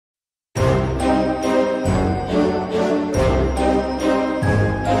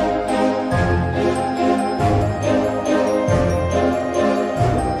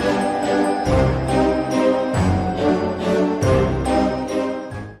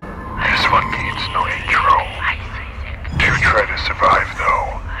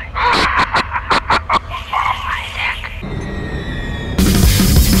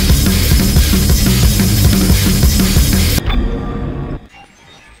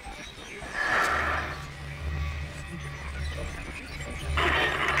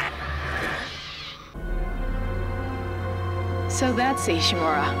So that's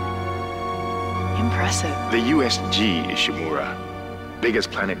Ishimura. Impressive. The USG Ishimura.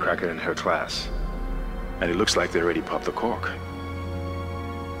 Biggest planet cracker in her class. And it looks like they already popped the cork.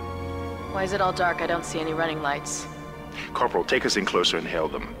 Why is it all dark? I don't see any running lights. Corporal, take us in closer and hail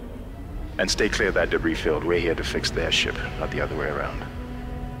them. And stay clear of that debris field. We're here to fix their ship, not the other way around.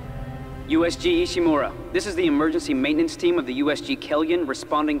 USG Ishimura, this is the emergency maintenance team of the USG Kellion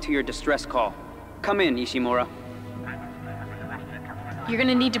responding to your distress call. Come in, Ishimura. You're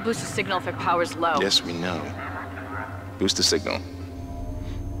gonna need to boost the signal if it power's low. Yes, we know. Boost the signal.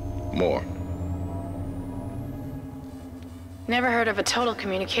 More. Never heard of a total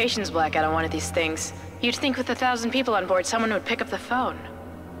communications blackout on one of these things. You'd think with 1,000 people on board, someone would pick up the phone.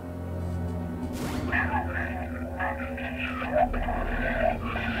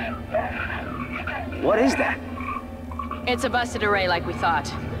 What is that? It's a busted array like we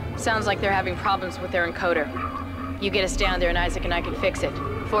thought. Sounds like they're having problems with their encoder. You get us down there and Isaac and I can fix it.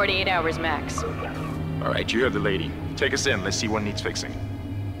 48 hours max. All right, you heard the lady. Take us in. Let's see what needs fixing.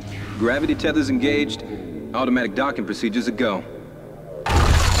 Gravity tethers engaged. Automatic docking procedures a go.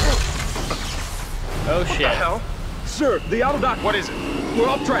 Oh shit. What the hell? Sir, the auto dock. What is it? We're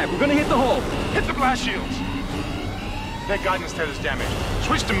off track. We're gonna hit the hull. Hit the blast shields. That guidance tether's damaged.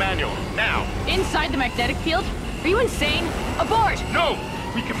 Switch to manual, now. Inside the magnetic field? Are you insane? Abort! No!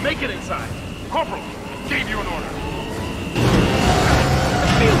 We can make it inside. Corporal, gave you an order. The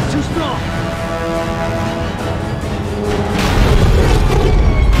field's too strong.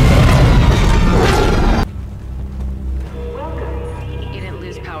 You didn't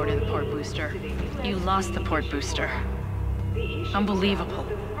lose power to the port booster. You lost the port booster. Unbelievable.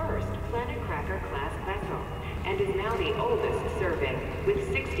 The first Planet Cracker class vessel, and is now the oldest serving, with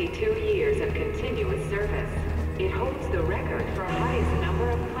 62 years of continuous service. It holds the record for highest number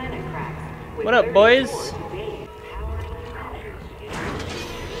of planet cracks. What up, boys?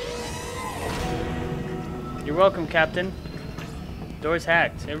 You're welcome, Captain. Door's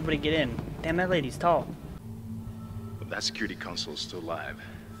hacked. Everybody get in. Damn, that lady's tall. That security console's still live.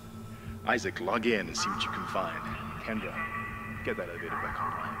 Isaac, log in and see what you can find. Kendra, get that elevator back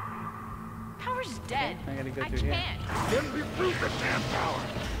online. Power's dead. I gotta go through here. Then reboot the damn power.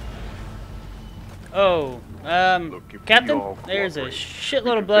 Oh, Look, if we Captain, all there's a cooperate,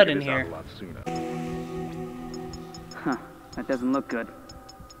 shitload we of blood can in figure here. this out a lot sooner. Huh, that doesn't look good.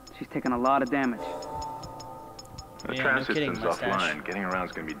 She's taken a lot of damage. The Yeah, tram no kidding, system's mustache. offline. Getting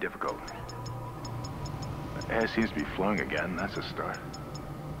around's gonna be difficult. The air seems to be flowing again. That's a start.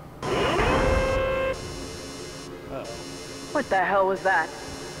 Uh-oh. What the hell was that?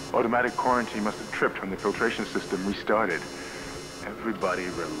 Automatic quarantine must have tripped when the filtration system restarted. Everybody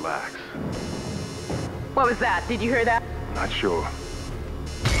relax. What was that? Did you hear that? Not sure.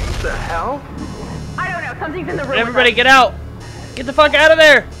 What the hell? I don't know. Something's in the room. Everybody get out! Get the fuck out of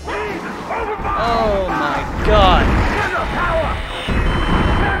there! Oh my god.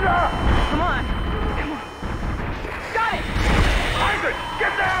 Come on. Got it! Isaac,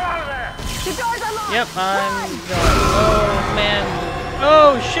 get the hell out of there! The door's unlocked! Yep, I'm going. Oh man.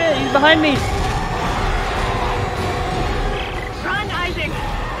 Oh shit, he's behind me! Run, Isaac!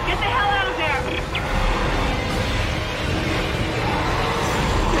 Get the hell out of there!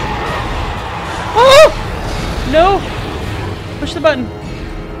 Oh! No! Push the button.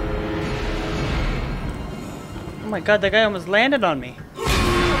 Oh my god, that guy almost landed on me.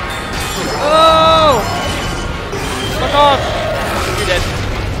 Oh! Fuck off! You're dead.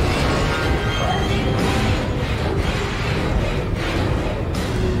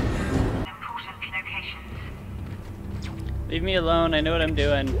 Leave me alone, I know what I'm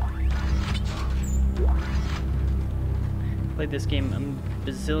doing. Played this game a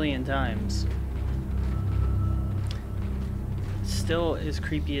bazillion times. Still as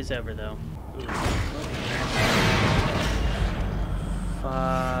creepy as ever, though.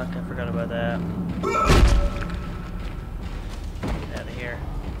 Fuck, I forgot about that. Get out of here.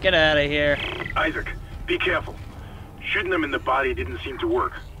 Get out of here. Isaac, be careful. Shooting them in the body didn't seem to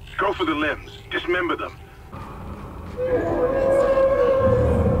work. Go for the limbs. Dismember them.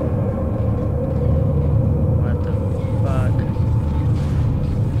 What the fuck?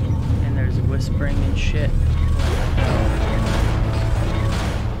 And there's whispering and shit.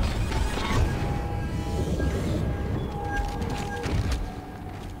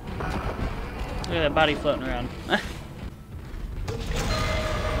 Look at that body floating around.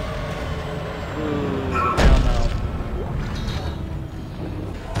 Ooh, hell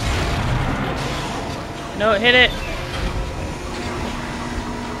no. No, hit it!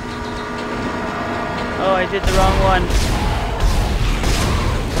 Oh, I did the wrong one.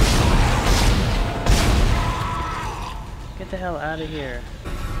 Get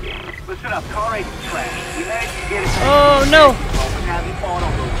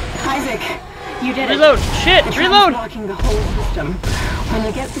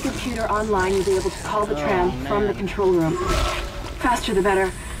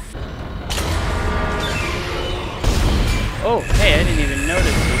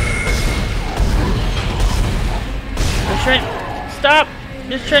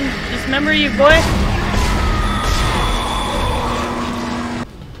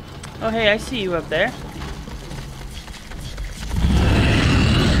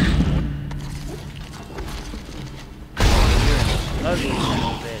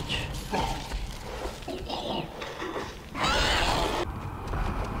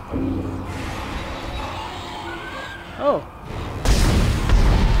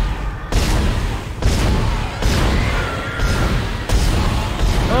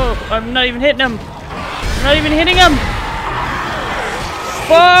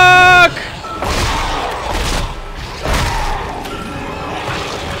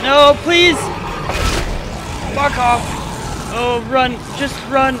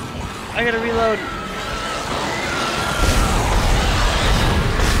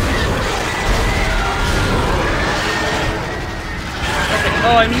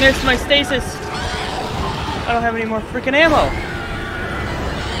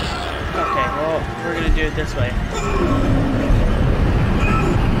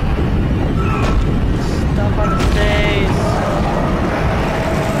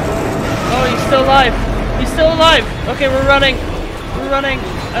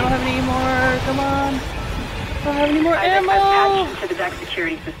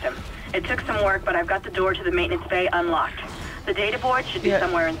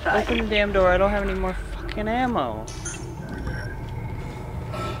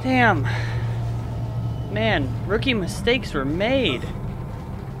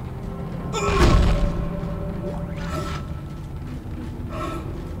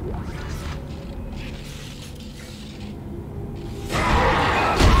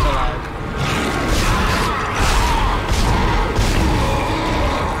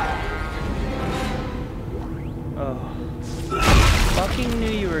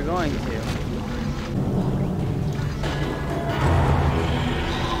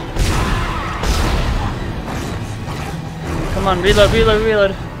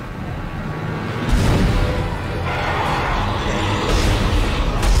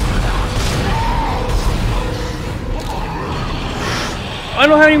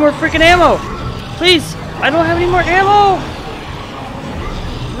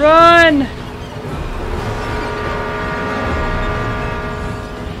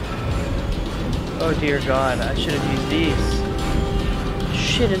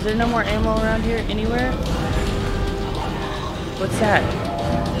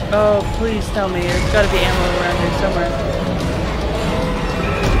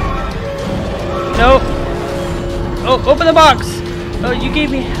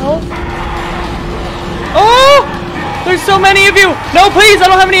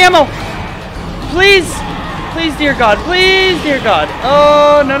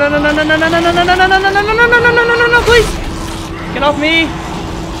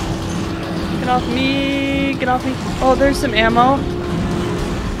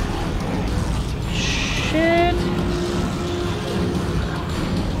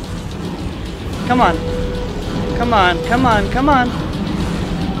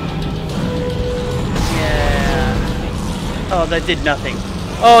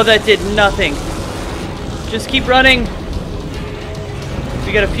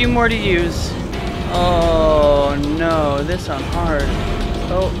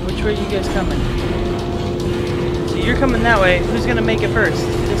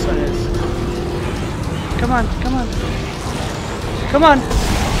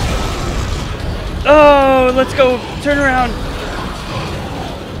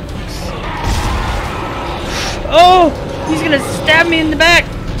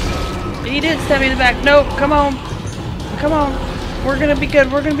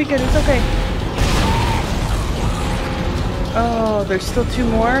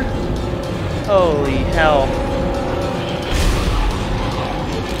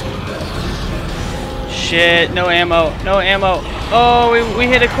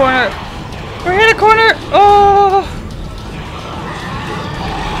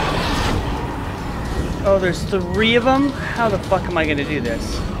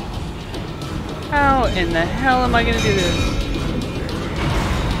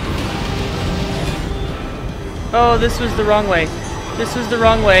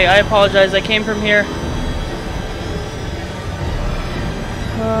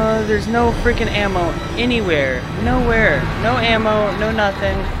There's no freaking ammo anywhere. Nowhere. No ammo, no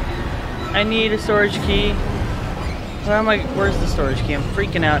nothing. I need a storage key. Where am I? Where's the storage key? I'm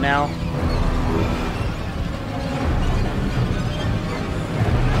freaking out now.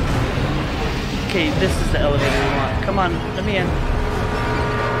 Okay, this is the elevator we want. Come on, let me in.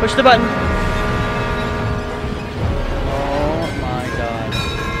 Push the button. Oh my god.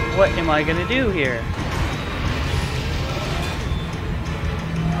 What am I gonna do here?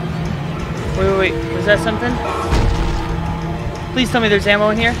 Wait. Was that something? Please tell me there's ammo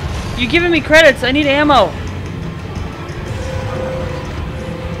in here. You're giving me credits. I need ammo.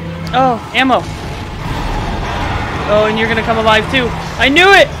 Oh, ammo. Oh, and you're gonna come alive too. I knew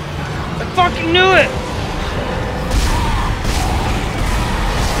it! I fucking knew it!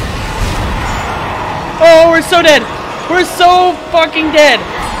 Oh, we're so dead. We're so fucking dead.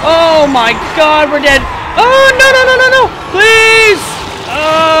 Oh my god, we're dead. Oh, no. Please!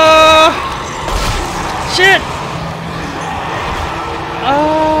 Shit!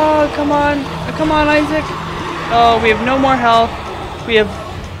 Oh, come on. Come on, Isaac. Oh, we have no more health. We have,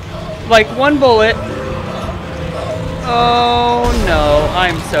 like, one bullet. Oh, no.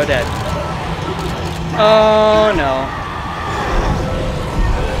 I'm so dead. Oh, no.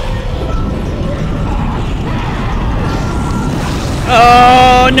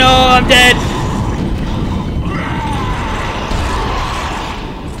 Oh, no, I'm dead.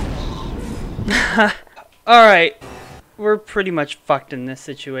 Alright. We're pretty much fucked in this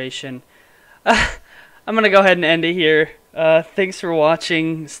situation. I'm gonna go ahead and end it here. Thanks for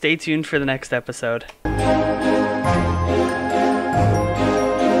watching. Stay tuned for the next episode.